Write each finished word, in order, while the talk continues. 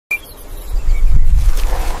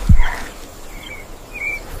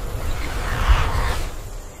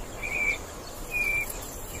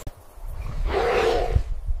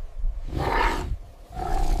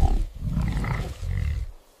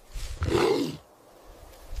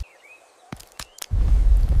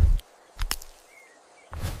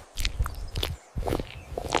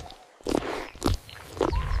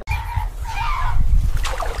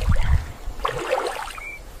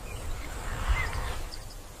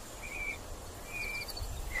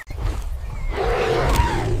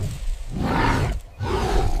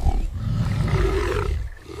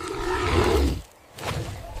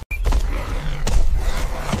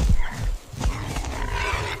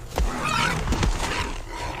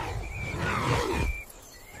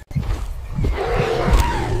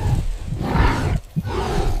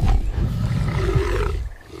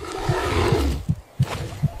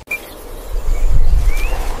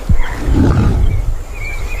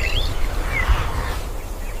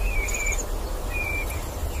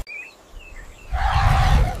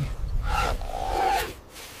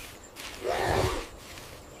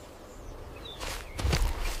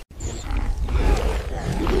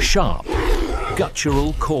Sharp,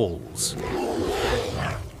 guttural calls.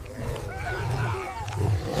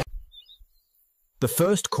 The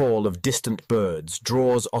first call of distant birds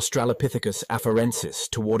draws Australopithecus afarensis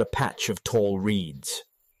toward a patch of tall reeds.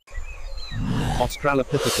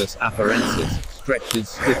 Australopithecus afarensis stretches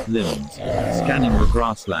stiff limbs, scanning the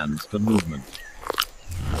grasslands for movement.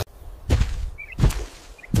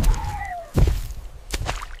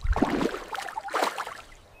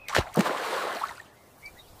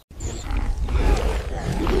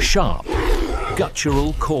 Sharp,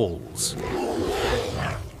 guttural calls.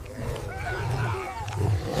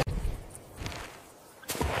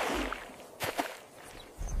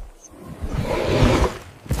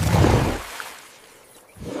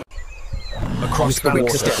 Across the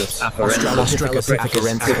water steppes, Australopithecus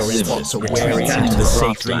afarensis spots a wary into the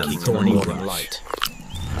safe drinking thorny morning light.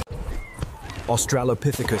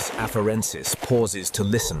 Australopithecus afarensis pauses to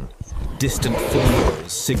listen. Distant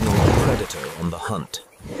footfalls signal a predator on the hunt.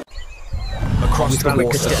 Across the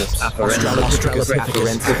water steppes, Australopithecus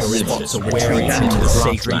afarensis spots a wary into the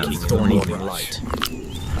safe drinking thorny morning light.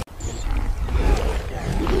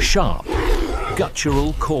 Sharp,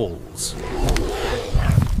 guttural calls.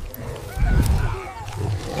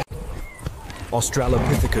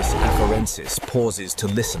 Australopithecus afarensis pauses to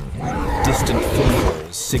listen. Distant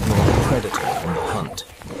footfalls signal a predator on the hunt.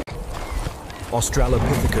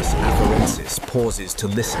 Australopithecus afarensis pauses to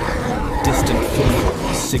listen. Distant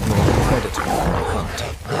footfalls signal a predator on the hunt.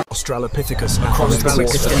 Australopithecus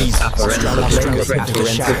afarensis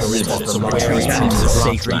spots a wary into the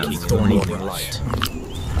safe drinking thorny morning light.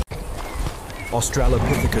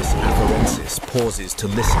 Australopithecus afarensis pauses to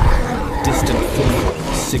listen. Distant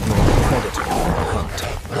footfalls signal a predator on the hunt.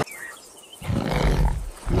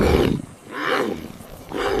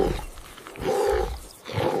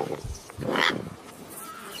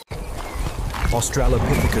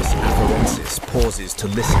 Australopithecus afarensis pauses to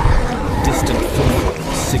listen. Distant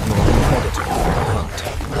footfalls signal a predator on the hunt.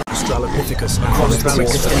 Australopithecus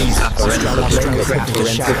afarensis spots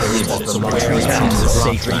a wary into the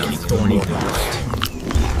safe drinking thorny morning light.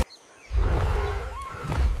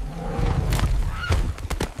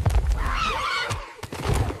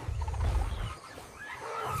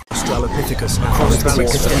 Australopithecus afarensis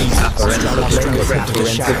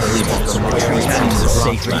spots a wary into the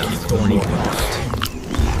safe drinking thorny morning light.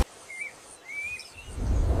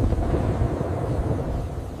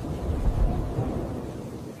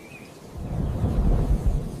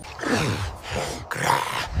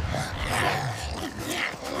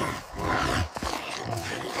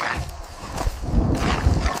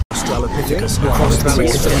 Australopithecus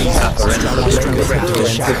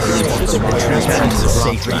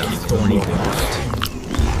safe drinking thorny morning light.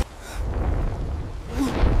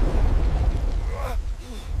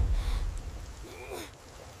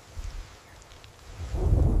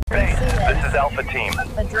 This is Alpha Team.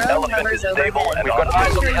 Elephant is stable and we've got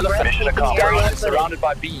eyes on the elephant. Mission accomplished. Surrounded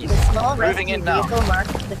by bees. Moving in now.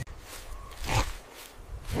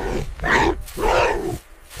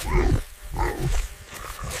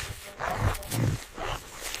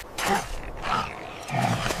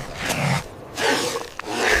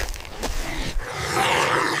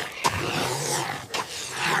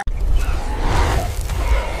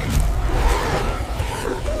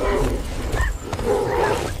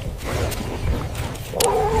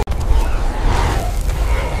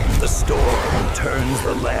 Turns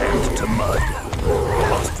the land to mud.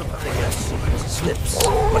 Australopithecus slips.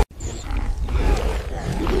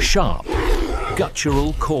 Sharp,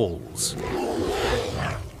 guttural calls.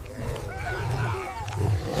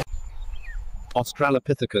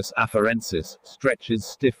 Australopithecus afarensis stretches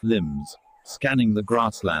stiff limbs, scanning the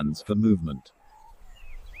grasslands for movement.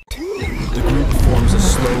 The group forms a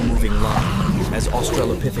slow-moving line as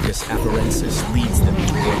Australopithecus afarensis leads them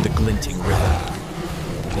toward the glinting river.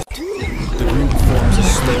 The group forms a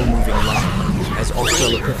slow-moving line as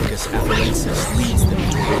Australopithecus afarensis leads them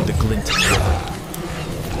toward the glinting river.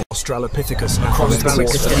 Australopithecus afarensis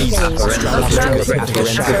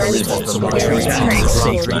spots a wary into the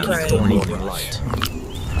safe drinking thorny morning light.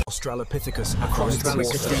 Australopithecus afarensis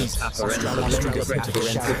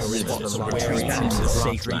spots a wary into the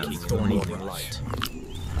safe drinking thorny morning light.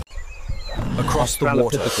 Across the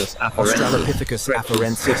water, Australopithecus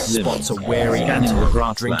afarensis spots a wary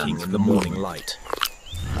animal drinking in the morning light.